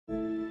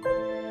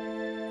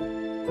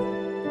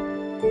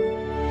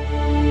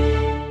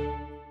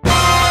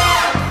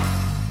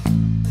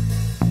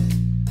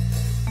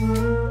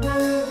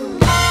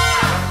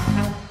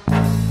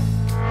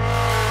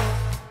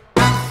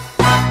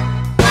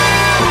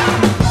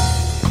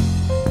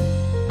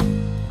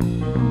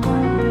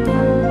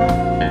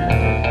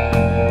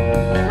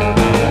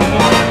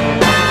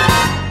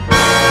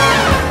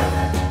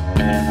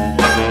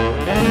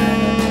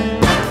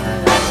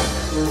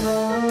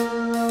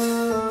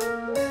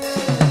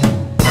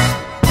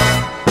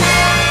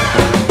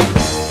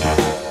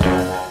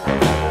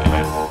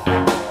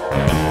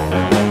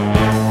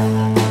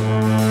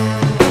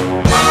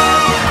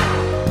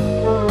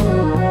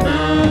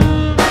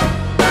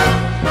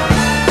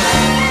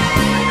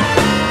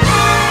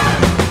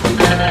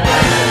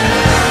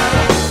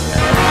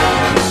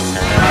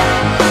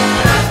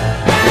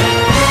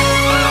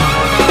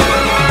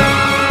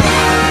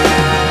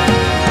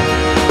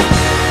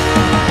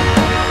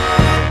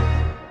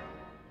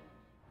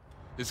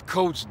It's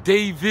Coach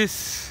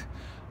Davis,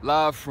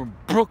 live from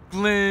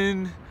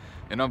Brooklyn,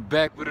 and I'm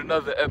back with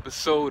another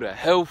episode of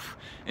Health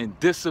and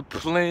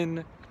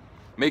Discipline.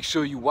 Make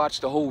sure you watch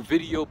the whole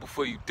video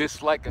before you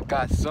dislike. I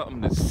got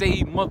something to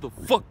say,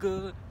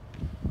 motherfucker.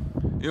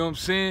 You know what I'm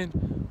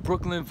saying?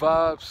 Brooklyn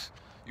vibes.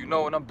 You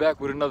know, and I'm back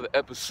with another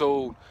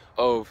episode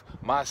of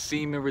my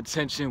semen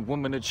retention,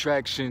 woman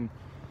attraction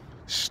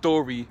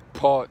story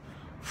part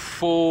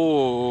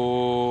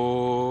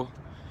 4.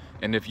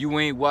 And if you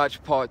ain't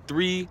watched part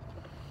 2,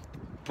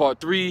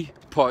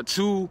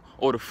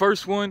 or the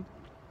first one,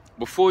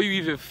 before you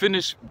even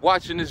finish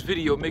watching this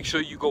video, make sure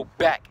you go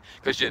back,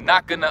 because you're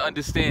not gonna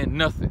understand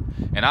nothing.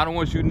 And I don't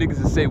want you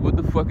niggas to say, what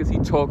the fuck is he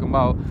talking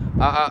about?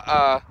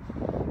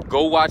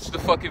 Go watch the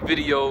fucking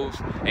videos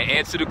and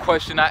answer the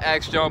question I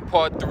asked y'all in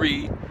part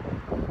 3.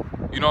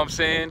 You know what I'm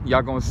saying?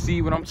 Y'all gonna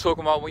see what I'm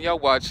talking about when y'all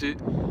watch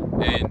it.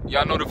 And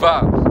y'all know the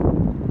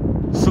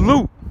vibes.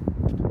 Salute!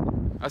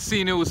 I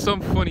seen it was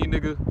some funny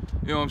nigga.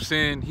 You know what I'm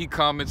saying? He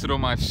commented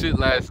on my shit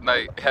last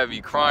night, had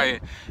me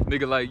crying.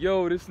 Nigga like,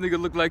 yo, this nigga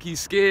look like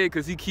he's scared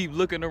because he keep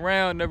looking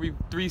around every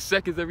 3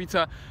 seconds every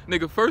time.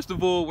 Nigga, first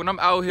of all, when I'm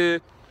out here,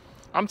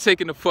 I'm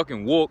taking a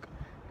fucking walk,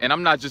 and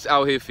I'm not just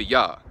out here for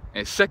y'all.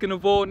 And second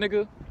of all,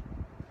 nigga,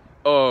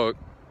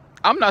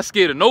 I'm not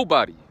scared of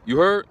nobody. You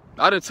heard?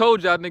 I done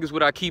told y'all niggas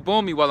what I keep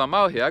on me while I'm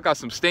out here. I got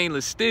some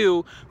stainless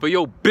steel for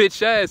your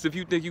bitch ass if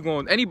you think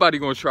anybody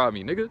gonna try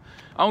me, nigga.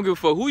 I don't give a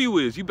fuck who you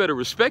is. You better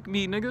respect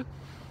me, nigga.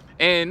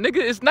 And nigga,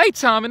 it's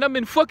nighttime and I'm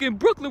in fucking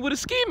Brooklyn with a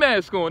ski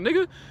mask on,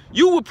 nigga.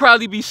 You would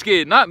probably be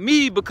scared, not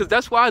me, because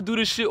that's why I do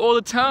this shit all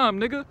the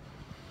time, nigga.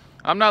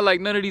 I'm not like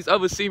none of these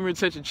other semen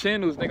retention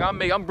channels,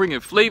 nigga. I'm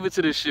bringing flavor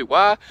to this shit.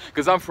 Why?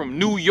 Because I'm from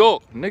New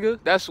York, nigga.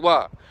 That's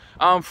why.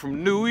 I'm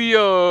from New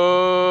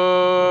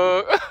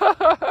York.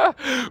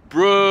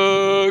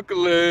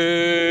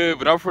 Brooklyn.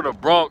 But I'm from the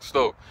Bronx,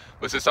 though.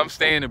 But since I'm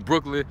staying in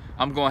Brooklyn,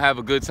 I'm going to have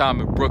a good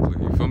time in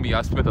Brooklyn. You feel me?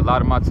 I spent a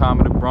lot of my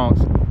time in the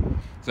Bronx.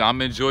 So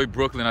I'm enjoy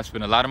Brooklyn. I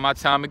spent a lot of my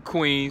time in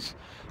Queens.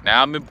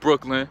 Now I'm in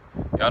Brooklyn.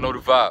 Y'all know the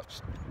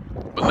vibes.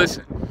 But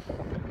listen,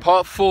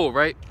 part 4,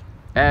 right?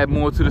 Add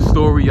more to the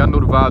story. Y'all know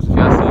the vibes if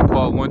y'all seen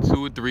part 1,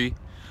 2, and 3.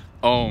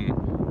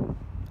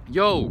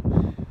 Yo,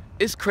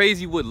 it's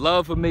crazy what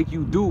love will make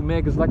you do,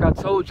 man. Because like I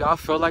told you, I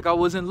felt like I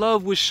was in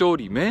love with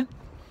shorty, man.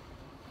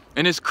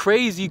 And it's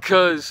crazy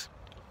because,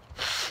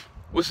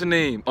 what's the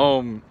name?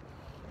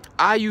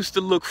 I used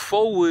to look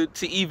forward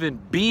to even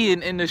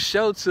being in the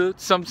shelter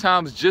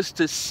sometimes just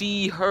to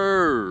see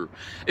her.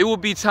 It would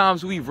be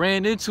times we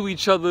ran into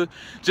each other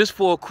just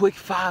for a quick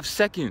 5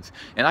 seconds.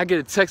 And I get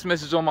a text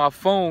message on my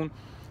phone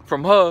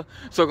from her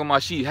talking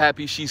about she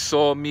happy she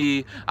saw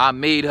me. I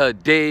made her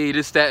day,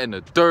 this, that, and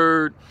the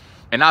third.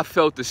 And I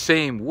felt the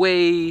same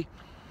way.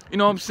 You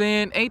know what I'm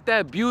saying? Ain't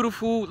that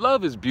beautiful?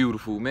 Love is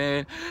beautiful,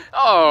 man.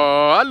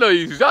 Oh, I know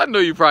you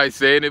probably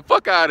saying it.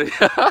 Fuck out of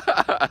here.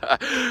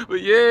 But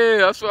yeah,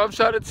 that's what I'm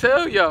trying to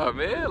tell y'all,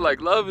 man. Like,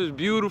 love is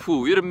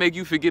beautiful. It'll make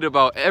you forget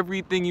about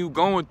everything you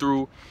going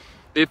through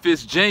if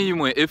it's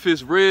genuine, if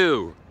it's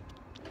real.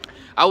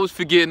 I was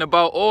forgetting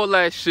about all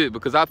that shit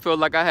because I felt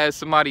like I had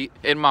somebody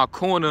in my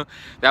corner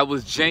that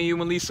was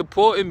genuinely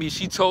supporting me.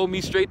 She told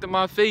me straight to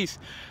my face,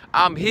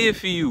 I'm here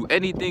for you.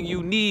 Anything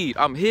you need,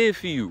 I'm here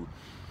for you.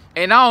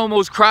 And I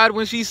almost cried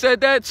when she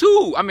said that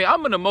too. I mean,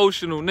 I'm an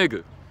emotional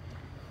nigga.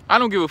 I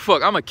don't give a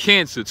fuck. I'm a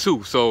Cancer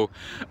too, so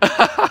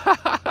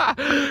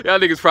y'all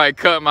niggas probably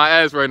cutting my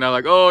ass right now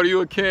like, oh, you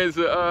a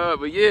Cancer?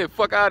 But yeah,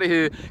 fuck out of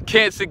here.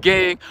 Cancer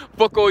gang.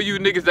 Fuck all you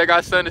niggas that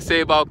got something to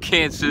say about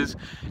cancers.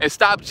 And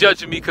stop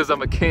judging me because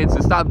I'm a Cancer.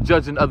 Stop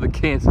judging other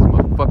cancers,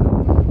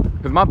 motherfucker.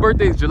 Because my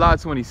birthday is July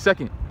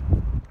 22nd.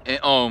 And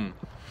I'm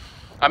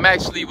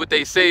actually, what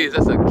they say is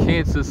that's a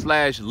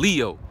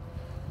Cancer/Leo.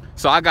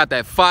 So I got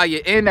that fire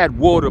and that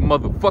water,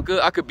 motherfucker.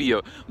 I could be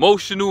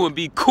emotional and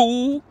be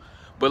cool.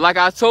 But like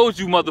I told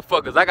you,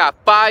 motherfuckers, I got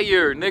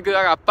fire, nigga.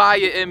 I got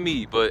fire in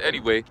me. But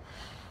anyway,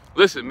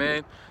 listen,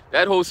 man.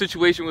 That whole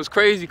situation was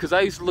crazy because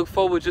I used to look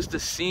forward just to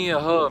seeing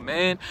her,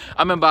 man.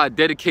 I remember I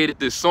dedicated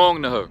this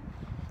song to her.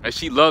 And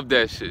she loved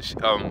that shit.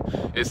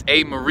 It's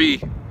A.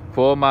 Marie.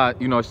 For all my,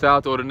 shout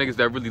out to all the niggas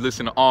that really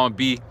listen to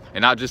R&B.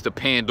 And not just the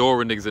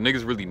Pandora niggas. The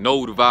niggas really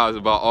know the vibes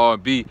about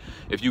R&B.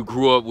 If you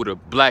grew up with a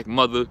black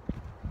mother,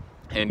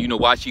 and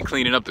while she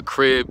cleaning up the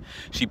crib,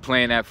 she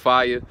playing that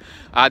fire.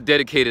 I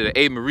dedicated an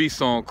A. Marie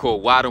song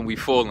called Why Don't We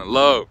Fall in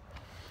Love?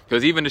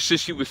 Because even the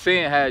shit she was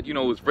saying had,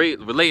 was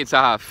related to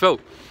how I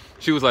felt.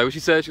 She was like, what she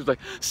said? She was like,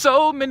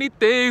 so many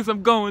things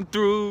I'm going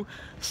through,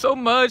 so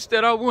much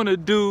that I want to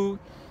do.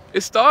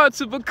 It starts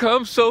to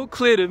become so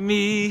clear to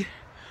me.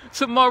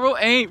 Tomorrow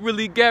ain't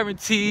really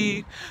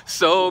guaranteed.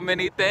 So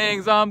many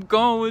things I'm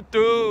going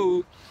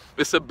through.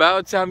 It's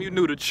about time you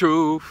knew the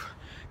truth.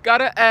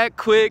 Gotta act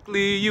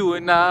quickly, you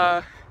and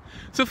I,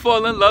 to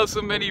fall in love.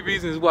 So many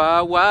reasons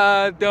why.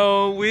 Why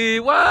don't we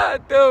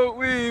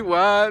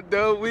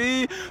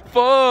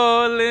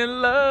fall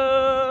in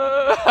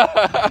love?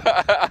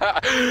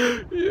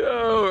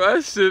 Yo,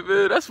 that shit,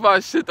 man. That's my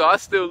shit, though. I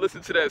still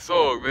listen to that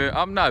song, man.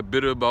 I'm not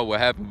bitter about what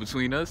happened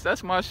between us.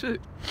 That's my shit.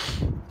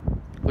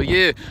 But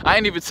yeah, I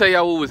ain't even tell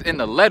y'all what was in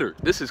the letter.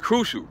 This is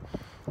crucial.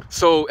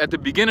 So at the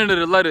beginning of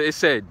the letter, it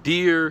said,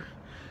 "Dear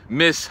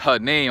Miss," her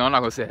name. I'm not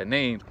gonna say her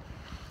name,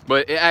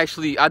 but it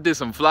actually, I did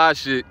some fly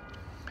shit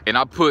and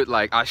I put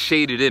like, I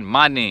shaded in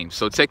my name.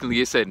 So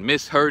technically it said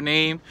Miss her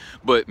name,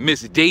 but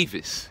Miss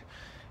Davis.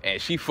 And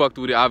she fucked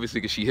with it,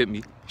 obviously, because she hit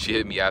me. She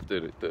hit me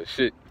after the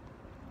shit.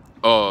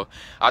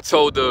 I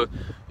told her,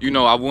 you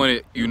know, I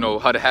wanted, you know,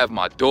 her to have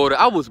my daughter.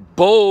 I was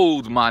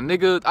bold, my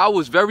nigga. I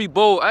was very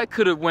bold. I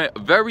could have went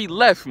very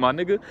left, my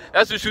nigga.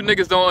 That's what you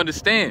niggas don't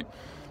understand.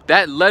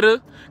 That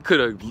letter could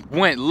have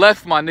went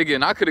left, my nigga,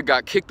 and I could have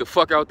got kicked the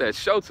fuck out that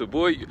shelter,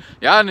 boy.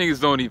 Y'all niggas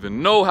don't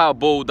even know how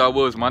bold I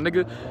was, my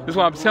nigga. That's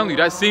why I'm telling you,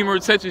 that semen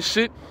retention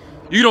shit,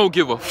 you don't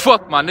give a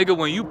fuck, my nigga.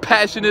 When you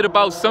passionate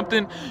about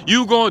something,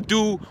 you gonna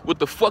do what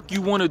the fuck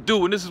you wanna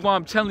do. And this is why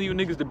I'm telling you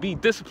niggas to be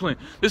disciplined.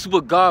 This is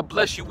what God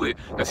bless you with.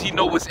 Because he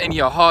know what's in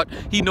your heart.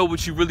 He know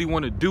what you really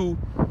wanna do.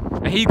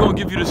 And he gonna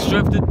give you the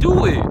strength to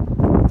do it.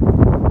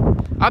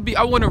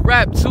 I wanna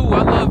rap too.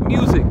 I love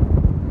music.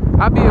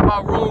 I be in my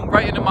room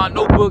writing in my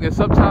notebook, and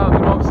sometimes, you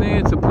know what I'm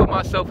saying, to put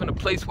myself in a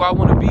place where I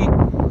wanna be,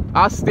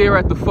 I stare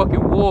at the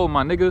fucking wall,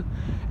 my nigga,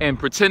 and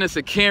pretend it's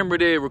a camera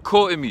there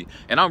recording me,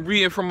 and I'm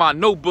reading from my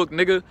notebook,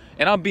 nigga,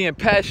 and I'm being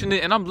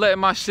passionate, and I'm letting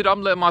my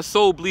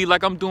soul bleed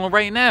like I'm doing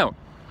right now.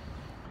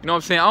 You know what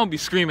I'm saying? I don't be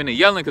screaming and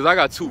yelling because I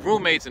got 2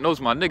 roommates and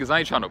those my niggas. I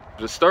ain't trying to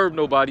disturb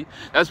nobody.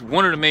 That's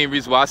one of the main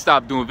reasons why I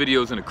stopped doing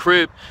videos in the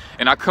crib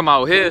and I come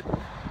out here.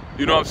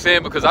 You know what I'm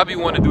saying? Because I be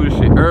wanting to do this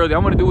shit early. I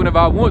want to do whenever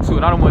I want to,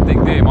 and I don't want to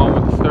think, damn, I don't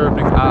want to disturb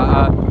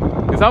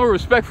niggas. Because I'm a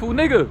respectful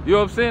nigga. You know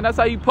what I'm saying? That's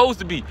how you supposed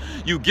to be.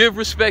 You give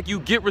respect, you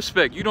get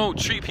respect. You don't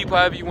treat people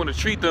however you want to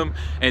treat them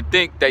and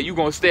think that you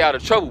going to stay out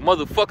of trouble.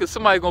 Motherfucker,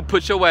 somebody going to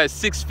put your ass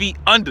 6 feet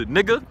under,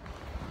 nigga.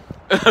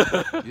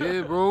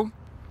 Yeah, bro.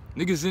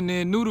 Niggas in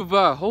there knew the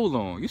vibe. Hold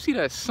on. You see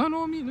that sun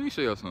on me? Let me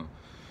show y'all something.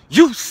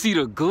 You see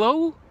the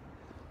glow?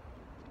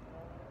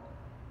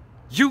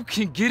 You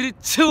can get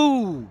it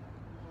too.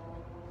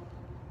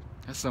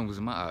 That sun was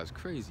in my eyes,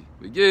 crazy.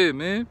 But yeah,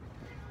 man,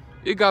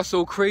 it got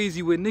so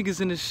crazy with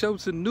niggas in the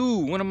shelter knew.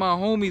 One of my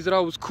homies that I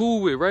was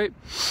cool with, right?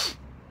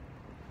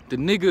 The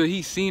nigga,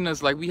 he seen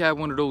us like we had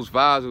one of those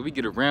vibes where we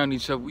get around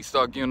each other, we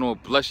start getting all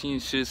blushy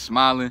and shit,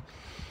 smiling.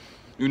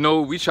 You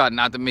know, we try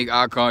not to make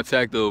eye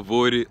contact or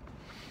avoid it.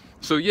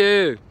 So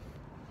yeah,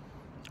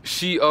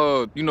 she,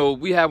 you know,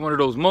 we had one of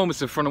those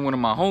moments in front of one of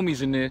my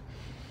homies in there,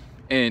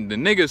 and the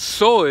nigga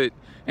saw it,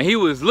 and he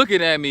was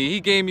looking at me. He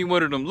gave me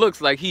one of them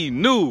looks like he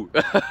knew.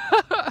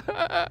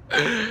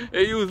 And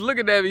he was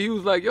looking at me. He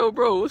was like, yo,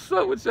 bro, what's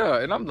up with y'all?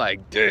 And I'm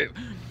like, damn.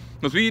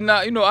 Because we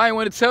not, you know, I ain't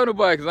want to tell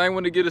nobody because I ain't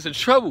want to get us in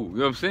trouble. You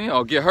know what I'm saying?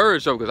 Or get her in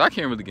trouble because I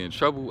can't really get in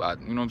trouble. You know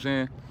what I'm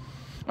saying?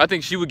 I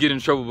think she would get in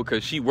trouble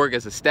because she worked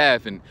as a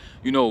staff, and,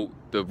 you know,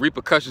 the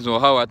repercussions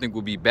on her, I think,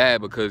 would be bad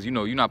because, you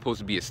know, you're not supposed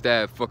to be a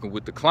staff fucking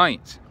with the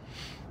clients.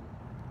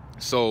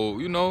 So,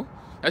 you know,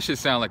 that shit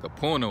sound like a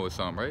porno or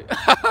something, right?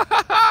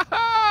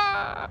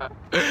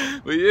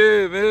 But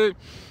yeah, man.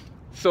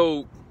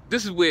 So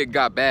this is where it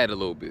got bad a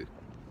little bit.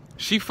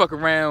 She fuck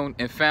around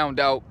and found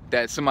out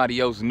that somebody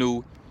else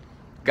knew,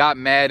 got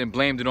mad and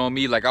blamed it on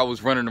me like I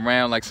was running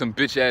around like some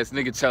bitch ass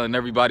nigga telling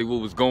everybody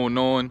what was going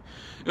on.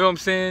 You know what I'm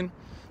saying?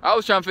 I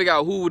was trying to figure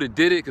out who would have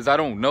did it because I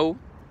don't know.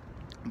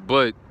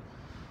 But,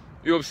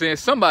 you know what I'm saying?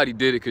 Somebody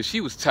did it because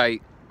she was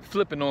tight,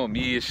 flipping on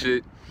me and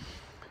shit.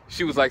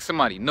 She was like,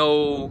 somebody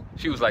know.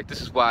 She was like,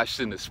 this is why I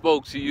shouldn't have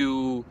spoke to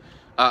you.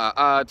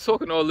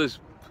 Talking all this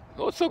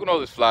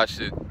fly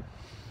shit.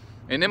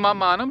 And in my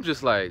mind, I'm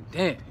just like,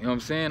 damn, you know what I'm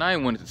saying? I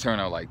ain't want it to turn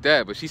out like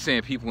that. But she's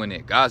saying people in there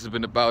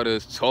gossiping about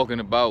us,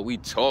 we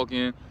talking.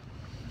 You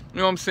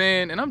know what I'm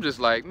saying? And I'm just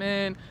like,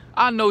 man,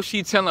 I know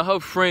she telling her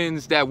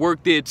friends that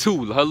work there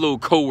too, her little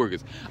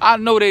co-workers. I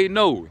know they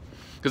know.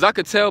 Because I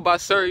could tell by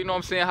certain, you know what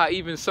I'm saying, how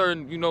even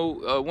certain, you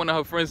know, one of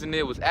her friends in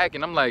there was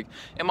acting. I'm like,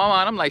 in my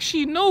mind, I'm like,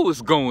 she knows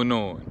what's going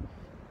on.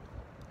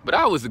 But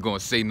I wasn't going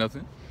to say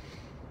nothing.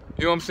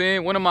 You know what I'm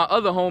saying? One of my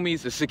other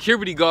homies, a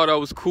security guard I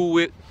was cool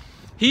with,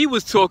 he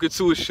was talking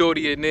to a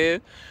shorty in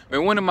there.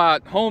 And one of my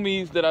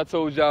homies that I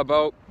told y'all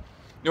about,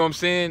 you know what I'm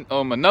saying,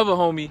 another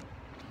homie,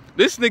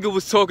 this nigga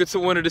was talking to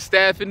one of the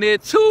staff in there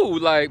too,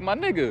 like, my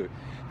nigga.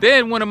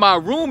 Then one of my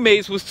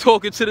roommates was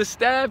talking to the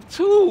staff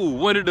too.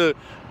 One of the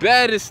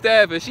baddest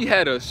staff, and she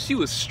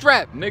was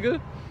strapped,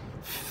 nigga.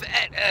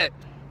 Fat ass.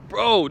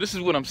 Bro, this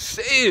is what I'm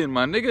saying,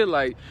 my nigga.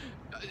 Like,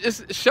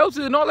 it's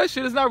shelter and all that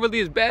shit is not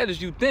really as bad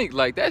as you think.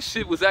 Like, that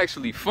shit was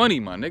actually funny,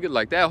 my nigga.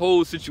 Like, that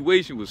whole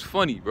situation was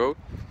funny, bro.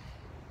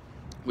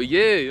 But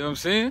yeah, you know what I'm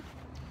saying?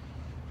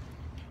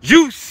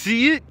 You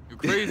see it? The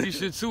crazy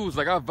shit too is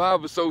like our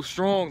vibe was so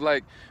strong,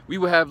 like we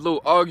would have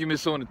little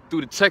arguments through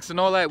the text and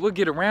all that. We'll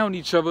get around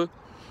each other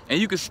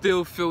and you could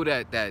still feel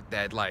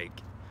that like,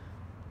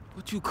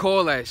 what you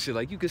call that shit?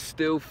 Like you could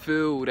still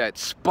feel that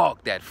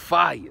spark, that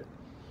fire.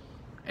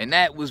 And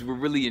that was what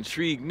really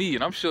intrigued me,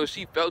 and I'm sure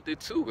she felt it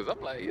too, because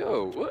I'm like,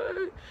 yo,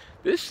 what?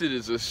 This shit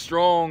is a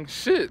strong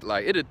shit.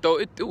 Like, it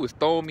was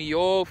throwing me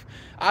off.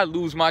 I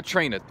lose my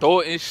train of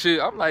thought and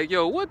shit. I'm like,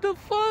 yo, what the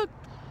fuck?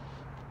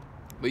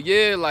 But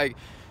yeah, like,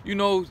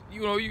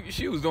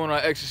 she was doing our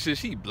extra shit.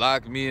 She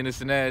blocked me and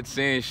this and that,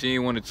 saying she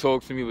didn't want to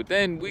talk to me. But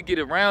then we get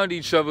around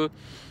each other,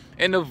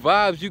 and the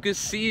vibes, you could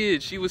see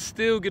it. She would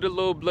still get a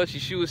little blushy.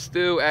 She would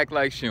still act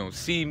like she don't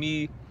see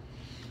me.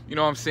 You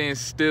know what I'm saying?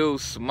 Still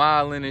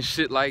smiling and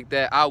shit like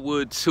that. I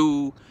would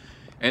too.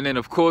 And then,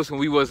 of course, when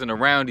we wasn't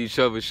around each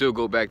other, she'll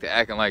go back to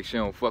acting like she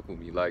don't fuck with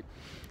me. Like,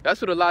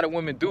 that's what a lot of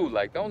women do.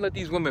 Like, don't let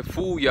these women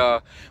fool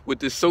y'all with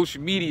this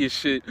social media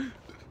shit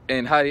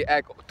and how they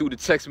act through the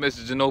text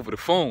messaging over the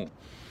phone.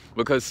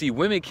 Because, see,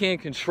 women can't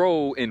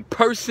control in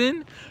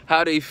person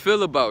how they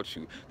feel about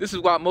you. This is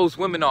why most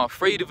women are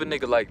afraid of a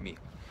nigga like me.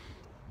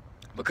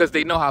 Because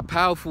they know how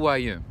powerful I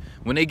am.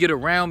 When they get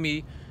around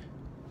me,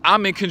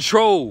 I'm in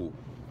control.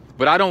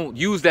 But I don't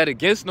use that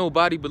against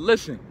nobody. But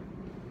listen,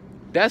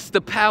 that's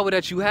the power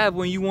that you have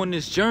when you on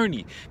this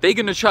journey. They're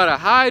going to try to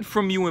hide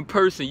from you in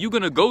person. You're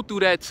going to go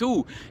through that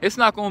too. It's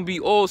not going to be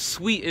all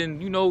sweet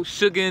and,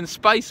 sugar and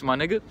spice, my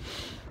nigga.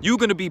 You're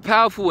going to be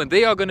powerful, and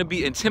they are going to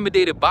be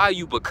intimidated by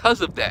you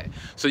because of that.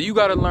 So you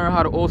got to learn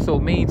how to also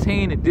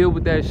maintain and deal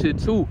with that shit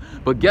too.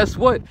 But guess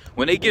what?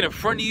 When they get in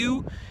front of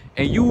you,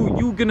 and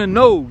you're gonna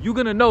know.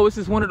 This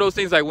is one of those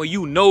things, like when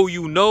you know,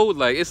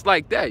 like it's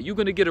like that. You're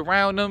gonna get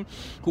around them,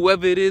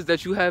 whoever it is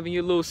that you have in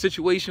your little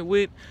situation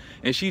with,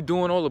 and she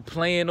doing all the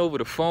playing over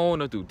the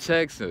phone or through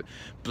text or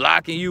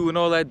blocking you and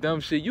all that dumb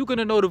shit. You're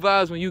gonna know the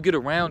vibes when you get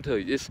around her.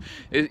 You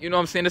know what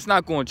I'm saying? It's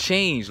not gonna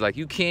change. Like,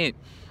 you can't,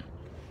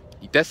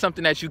 that's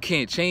something that you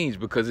can't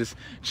change because it's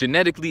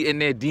genetically in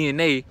their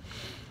DNA.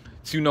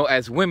 To,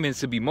 as women,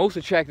 to be most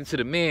attracted to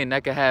the man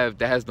that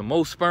has the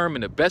most sperm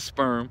and the best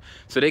sperm,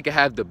 so they can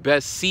have the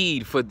best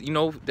seed for,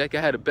 they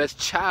can have the best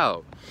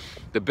child,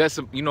 the best,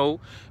 the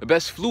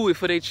best fluid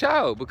for their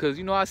child. Because,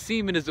 our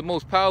semen is the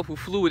most powerful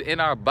fluid in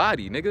our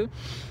body, nigga.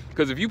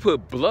 Because if you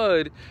put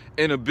blood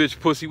in a bitch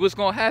pussy, what's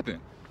gonna happen?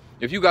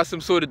 If you got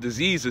some sort of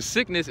disease or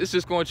sickness, it's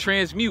just gonna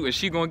transmute and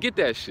she gonna get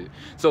that shit.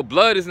 So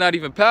blood is not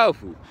even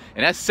powerful,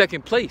 and that's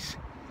second place.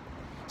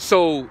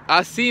 So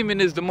our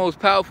semen is the most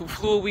powerful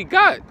fluid we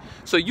got.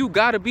 So you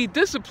gotta be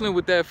disciplined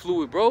with that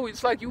fluid, bro.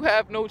 It's like you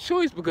have no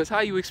choice, because how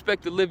you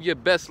expect to live your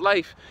best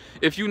life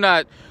if you're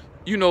not,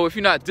 if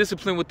you're not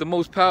disciplined with the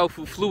most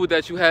powerful fluid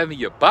that you have in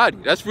your body?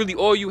 That's really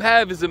all you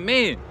have as a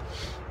man.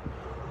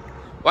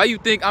 Why you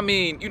think,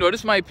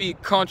 this might be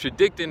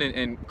contradicting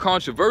and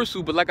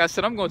controversial, but like I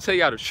said, I'm gonna tell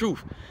y'all the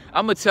truth.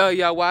 I'm gonna tell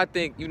y'all why I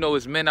think,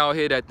 it's men out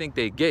here that think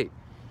they gay.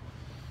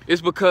 It's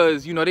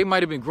because, they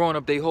might have been growing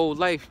up their whole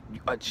life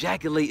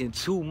ejaculating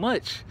too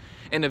much.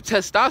 And if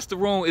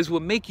testosterone is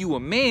what make you a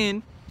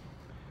man,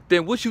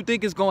 then what you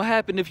think is going to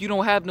happen if you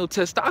don't have no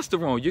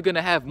testosterone? You're going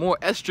to have more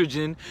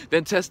estrogen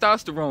than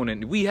testosterone.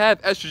 And we have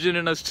estrogen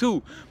in us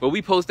too, but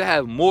we supposed to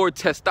have more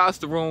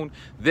testosterone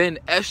than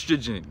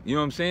estrogen. You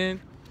know what I'm saying?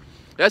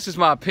 That's just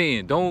my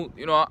opinion.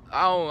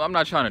 I'm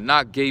not trying to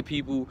knock gay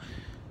people.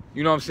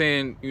 You know what I'm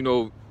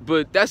saying?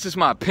 But that's just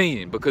my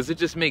opinion, because it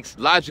just makes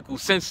logical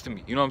sense to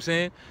me. You know what I'm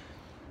saying?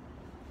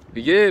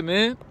 But yeah,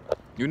 man.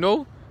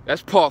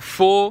 That's part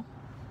 4.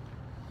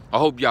 I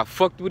hope y'all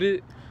fucked with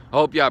it. I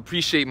hope y'all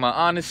appreciate my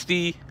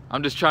honesty.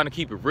 I'm just trying to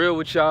keep it real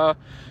with y'all,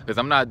 because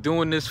I'm not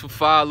doing this for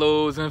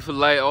follows and for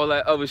all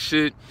that other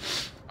shit.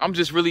 I'm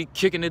just really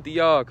kicking it to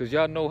y'all, because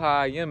y'all know how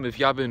I am. If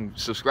y'all been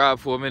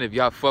subscribed for a minute, if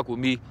y'all fuck with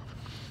me,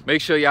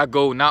 make sure y'all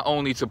go not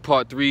only to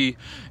part 3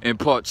 and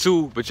part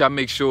 2, but y'all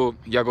make sure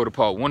y'all go to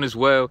part 1 as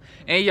well.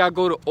 And y'all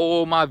go to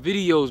all my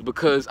videos,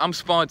 because I'm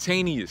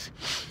spontaneous.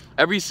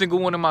 Every single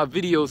one of my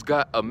videos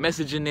got a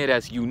message in there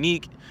that's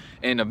unique,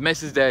 and a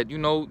message that,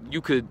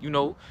 you could,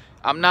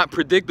 I'm not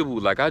predictable.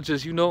 Like, I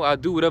just, I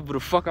do whatever the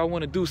fuck I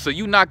want to do. So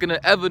you're not going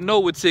to ever know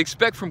what to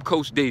expect from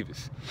Coach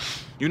Davis.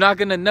 You're not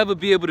going to never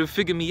be able to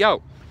figure me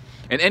out.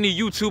 And any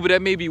YouTuber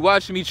that may be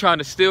watching me trying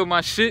to steal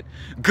my shit,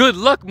 good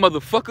luck,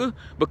 motherfucker,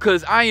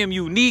 because I am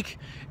unique.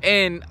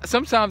 And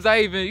sometimes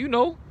I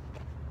even,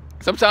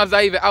 sometimes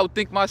I even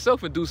outthink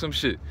myself and do some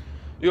shit.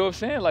 You know what I'm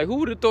saying? Like, who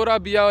would have thought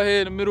I'd be out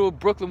here in the middle of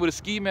Brooklyn with a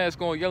ski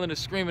mask on, yelling and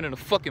screaming in the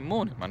fucking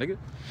morning, my nigga?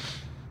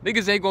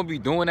 Niggas ain't gonna be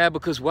doing that,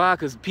 because why?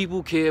 Because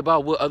people care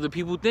about what other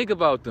people think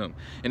about them.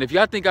 And if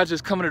y'all think I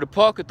just come into the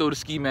park and throw the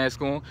ski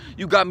mask on,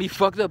 you got me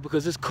fucked up,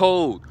 because it's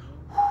cold.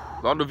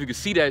 I don't know if you can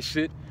see that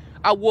shit.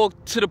 I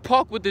walked to the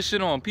park with this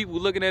shit on. People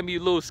looking at me a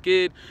little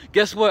scared.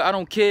 Guess what? I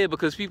don't care,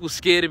 because people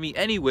scared of me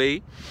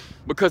anyway,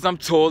 because I'm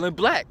tall and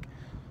black.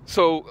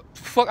 So,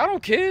 fuck, I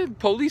don't care.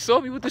 Police saw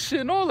me with the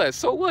shit and all that.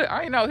 So what?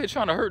 I ain't out here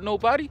trying to hurt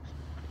nobody.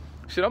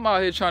 Shit, I'm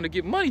out here trying to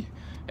get money.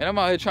 And I'm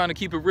out here trying to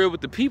keep it real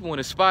with the people and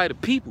inspire the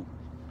people.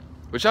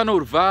 But y'all know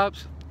the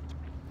vibes.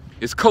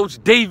 It's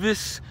Coach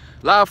Davis,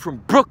 live from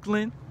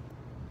Brooklyn.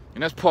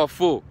 And that's part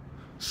 4.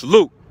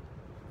 Salute.